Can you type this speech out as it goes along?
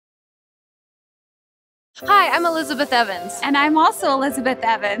Hi, I'm Elizabeth Evans. And I'm also Elizabeth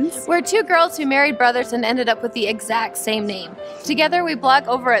Evans. We're two girls who married brothers and ended up with the exact same name. Together we blog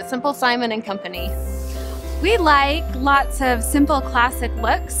over at Simple Simon and Company. We like lots of simple classic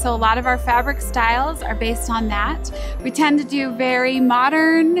looks, so a lot of our fabric styles are based on that. We tend to do very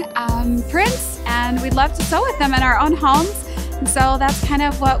modern prints, and we love to sew with them in our own homes. And so that's kind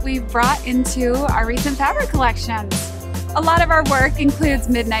of what we've brought into our recent fabric collections. A lot of our work includes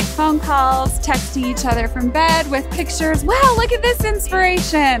midnight phone calls, texting each other from bed with pictures. Wow, look at this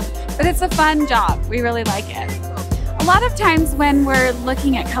inspiration! But it's a fun job. We really like it. A lot of times when we're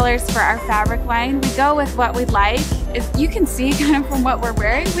looking at colors for our fabric line, we go with what we like. As you can see kind of from what we're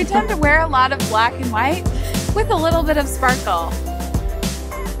wearing, we tend to wear a lot of black and white with a little bit of sparkle.